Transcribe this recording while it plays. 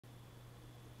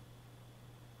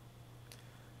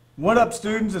What up,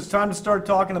 students? It's time to start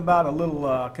talking about a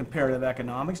little comparative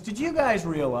economics. Did you guys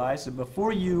realize that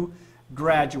before you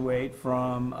graduate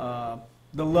from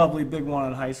the lovely Big One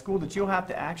in high school, that you'll have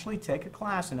to actually take a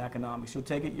class in economics? You'll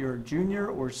take it your junior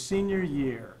or senior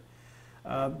year.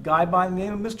 A guy by the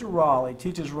name of Mr. Raleigh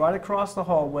teaches right across the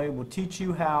hallway, will teach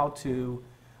you how to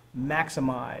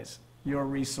maximize your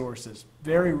resources.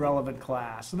 Very relevant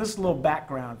class. So this is a little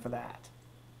background for that.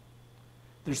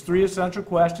 There's three essential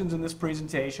questions in this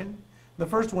presentation. The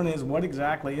first one is, what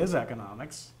exactly is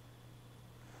economics?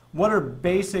 What are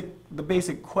the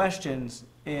basic questions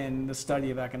in the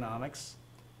study of economics?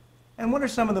 And what are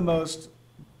some of the most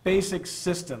basic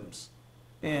systems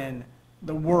in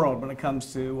the world when it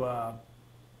comes to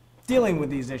dealing with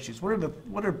these issues?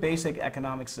 What are basic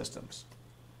economic systems?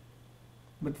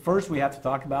 But first we have to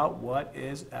talk about what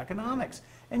is economics.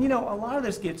 And you know, a lot of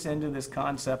this gets into this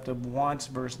concept of wants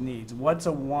versus needs. What's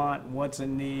a want? What's a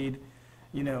need?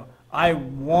 You know, I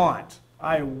want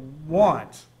a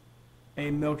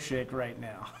milkshake right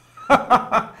now.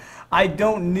 I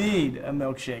don't need a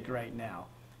milkshake right now.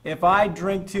 If I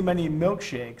drink too many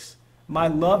milkshakes, my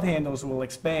love handles will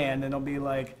expand and it'll be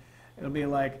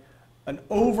like an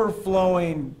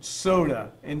overflowing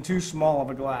soda in too small of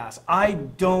a glass. I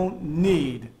don't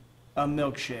need a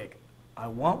milkshake. I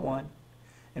want one.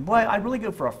 And boy, I'd really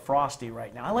go for a Frosty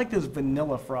right now. I like those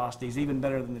vanilla Frosties even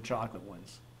better than the chocolate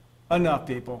ones. Enough,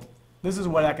 people. This is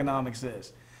what economics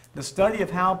is. The study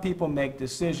of how people make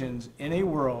decisions in a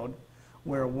world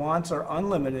where wants are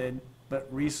unlimited, but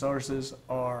resources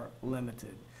are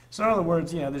limited. So in other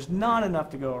words, you know, there's not enough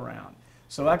to go around.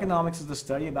 So economics is the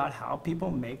study about how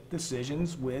people make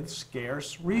decisions with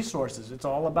scarce resources. It's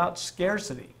all about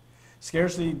scarcity.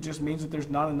 Scarcity just means that there's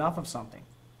not enough of something.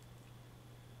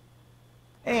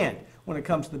 And when it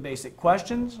comes to the basic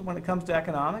questions, when it comes to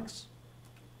economics,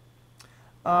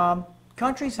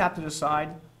 countries have to decide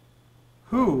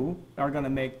who are going to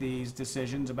make these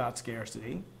decisions about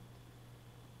scarcity.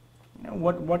 You know,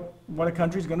 what a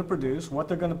country is going to produce, what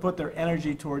they're going to put their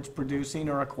energy towards producing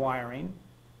or acquiring,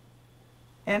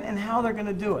 and how they're going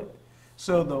to do it.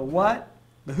 So the what,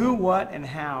 the who, what, and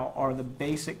how are the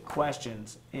basic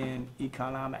questions in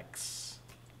economics.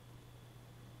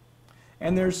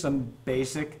 And there's some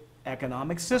basic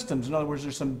economic systems. In other words,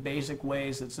 there's some basic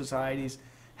ways that societies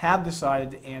have decided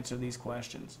to answer these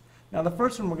questions. Now, the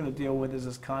first one we're going to deal with is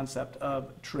this concept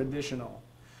of traditional.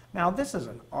 Now, this is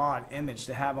an odd image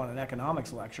to have on an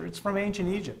economics lecture. It's from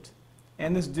ancient Egypt.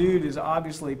 And this dude is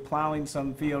obviously plowing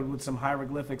some field with some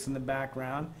hieroglyphics in the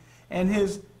background. And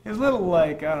his little,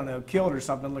 like, I don't know, kilt or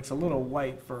something looks a little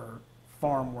white for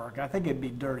farm work. I think it'd be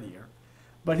dirtier.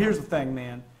 But here's the thing,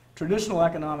 man. Traditional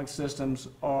economic systems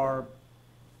are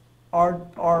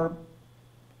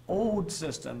old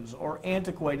systems or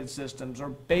antiquated systems or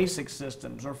basic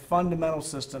systems or fundamental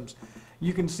systems.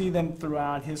 You can see them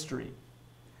throughout history.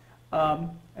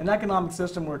 An economic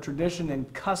system where tradition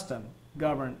and custom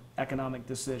govern economic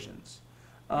decisions.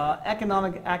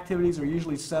 Economic activities are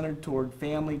usually centered toward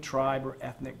family, tribe, or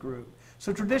ethnic group.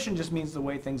 So tradition just means the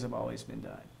way things have always been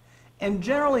done. And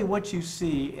generally what you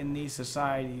see in these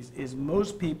societies is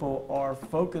most people are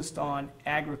focused on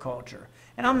agriculture.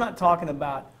 And I'm not talking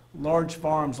about large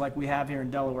farms like we have here in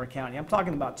Delaware County. I'm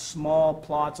talking about small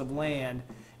plots of land,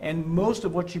 and most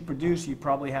of what you produce you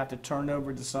probably have to turn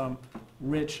over to some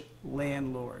rich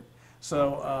landlord.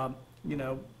 So, you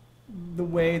know, the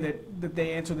way that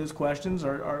they answer those questions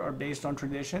are based on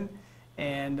tradition,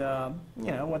 and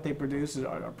you know, what they produce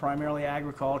are primarily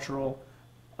agricultural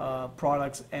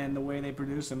products, and the way they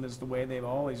produce them is the way they've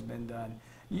always been done.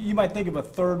 You might think of a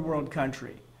third world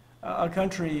country. A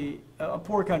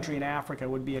poor country in Africa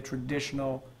would be a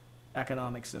traditional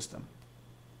economic system.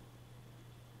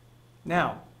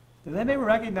 Now, does anybody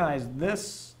recognize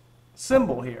this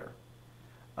symbol here?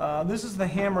 This is the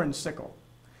hammer and sickle.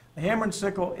 The hammer and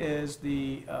sickle is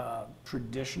the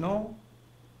traditional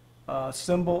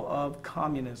symbol of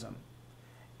communism.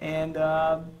 And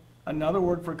another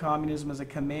word for communism is a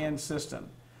command system.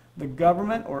 The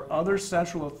government or other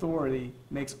central authority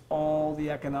makes all the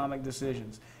economic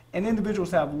decisions, and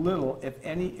individuals have little, if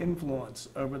any, influence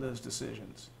over those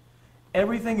decisions.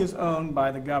 Everything is owned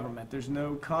by the government. There's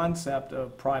no concept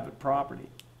of private property.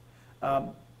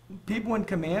 People in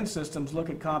command systems look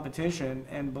at competition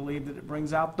and believe that it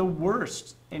brings out the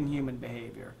worst in human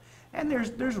behavior. And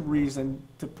there's reason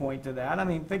to point to that. I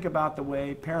mean, think about the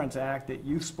way parents act at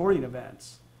youth sporting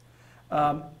events.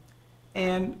 And,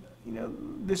 you know,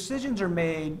 decisions are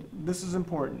made, this is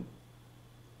important,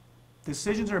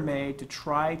 decisions are made to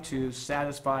try to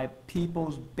satisfy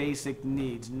people's basic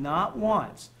needs, not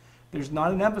wants. There's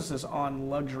not an emphasis on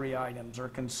luxury items or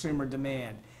consumer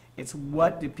demand. It's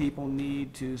what do people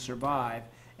need to survive,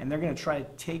 and they're going to try to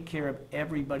take care of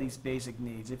everybody's basic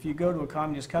needs. If you go to a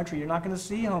communist country, you're not going to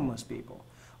see homeless people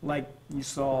like you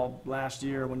saw last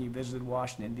year when you visited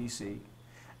Washington, D.C.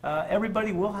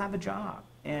 Everybody will have a job,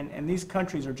 and these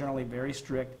countries are generally very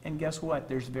strict, and guess what?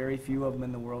 There's very few of them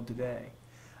in the world today.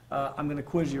 I'm going to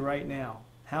quiz you right now.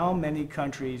 How many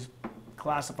countries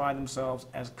classify themselves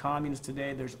as communist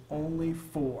today? There's only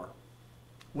 4.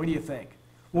 What do you think?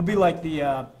 We'll be like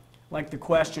the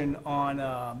question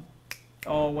on,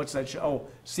 what's that show? Oh,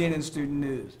 CNN Student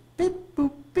News. Beep,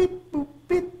 boop, beep, boop,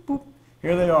 beep, boop.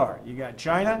 Here they are. You got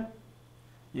China,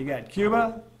 you got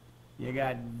Cuba, you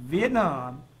got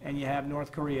Vietnam, and you have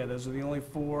North Korea. Those are the only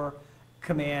 4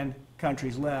 command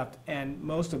countries left, and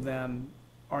most of them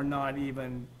are not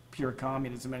even pure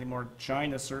communism anymore.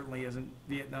 China certainly isn't.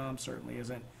 Vietnam certainly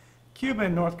isn't. Cuba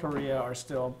and North Korea are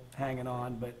still hanging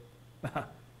on, but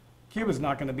Cuba's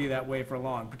not going to be that way for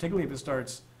long, particularly if it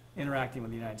starts interacting with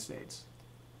the United States.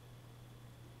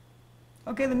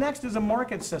 Okay, the next is a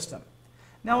market system.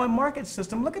 Now, a market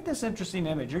system, look at this interesting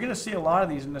image. You're going to see a lot of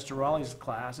these in Mr. Raleigh's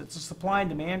class. It's a supply and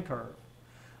demand curve.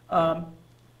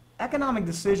 Economic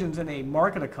decisions in a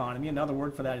market economy, another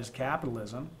word for that is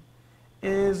capitalism,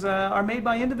 are made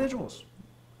by individuals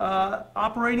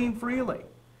operating freely.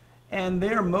 And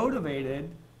they're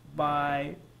motivated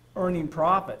by earning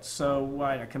profits. So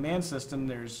in a command system,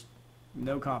 there's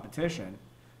no competition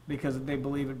because they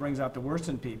believe it brings out the worst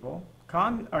in people.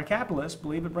 Capitalists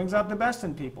believe it brings out the best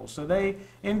in people. So they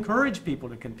encourage people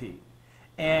to compete.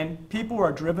 And people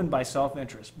are driven by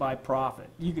self-interest, by profit.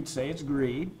 You could say it's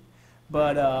greed,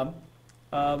 but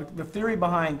the theory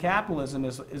behind capitalism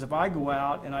is if I go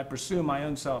out and I pursue my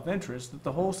own self-interest, that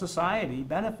the whole society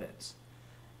benefits.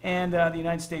 And the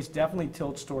United States definitely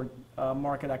tilts toward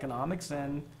market economics,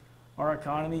 and our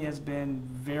economy has been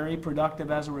very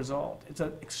productive as a result. It's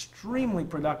an extremely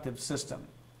productive system.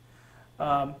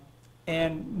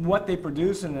 And what they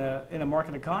produce in a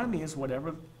market economy is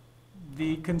whatever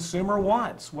the consumer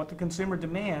wants, what the consumer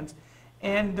demands,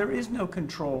 and there is no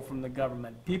control from the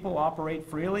government. People operate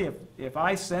freely. If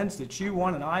I sense that you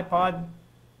want an iPod,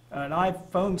 an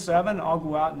iPhone 7, I'll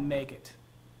go out and make it.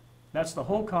 That's the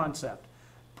whole concept.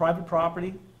 Private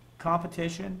property,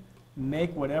 competition,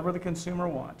 make whatever the consumer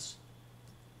wants.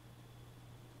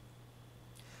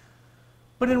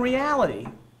 But in reality,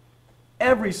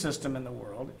 every system in the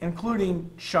world, including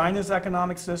China's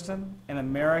economic system and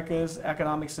America's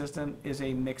economic system, is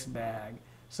a mixed bag.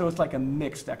 So it's like a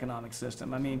mixed economic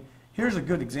system. I mean, here's a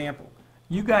good example.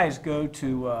 You guys go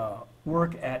to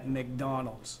work at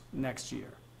McDonald's next year.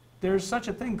 There's such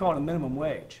a thing called a minimum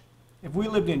wage. If we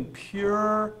lived in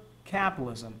pure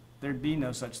capitalism, there'd be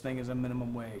no such thing as a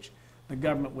minimum wage. The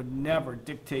government would never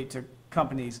dictate to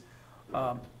companies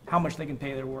how much they can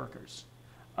pay their workers.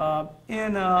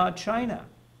 In China,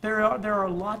 there are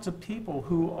lots of people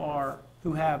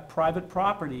who have private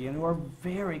property and who are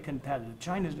very competitive.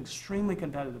 China is an extremely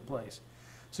competitive place.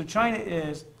 So China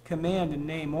is command in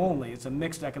name only. It's a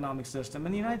mixed economic system.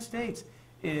 And the United States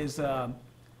is a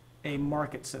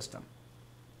market system.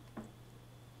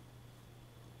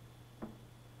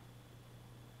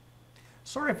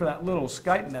 Sorry for that little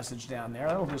Skype message down there.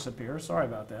 That'll disappear. Sorry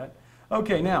about that.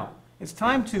 Okay, now, it's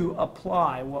time to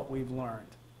apply what we've learned.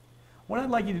 What I'd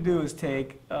like you to do is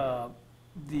take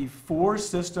the 4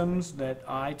 systems that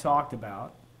I talked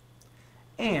about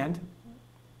and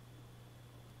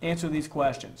answer these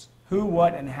questions. Who,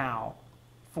 what, and how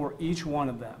for each one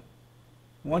of them.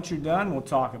 Once you're done, we'll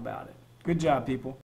talk about it. Good job, people.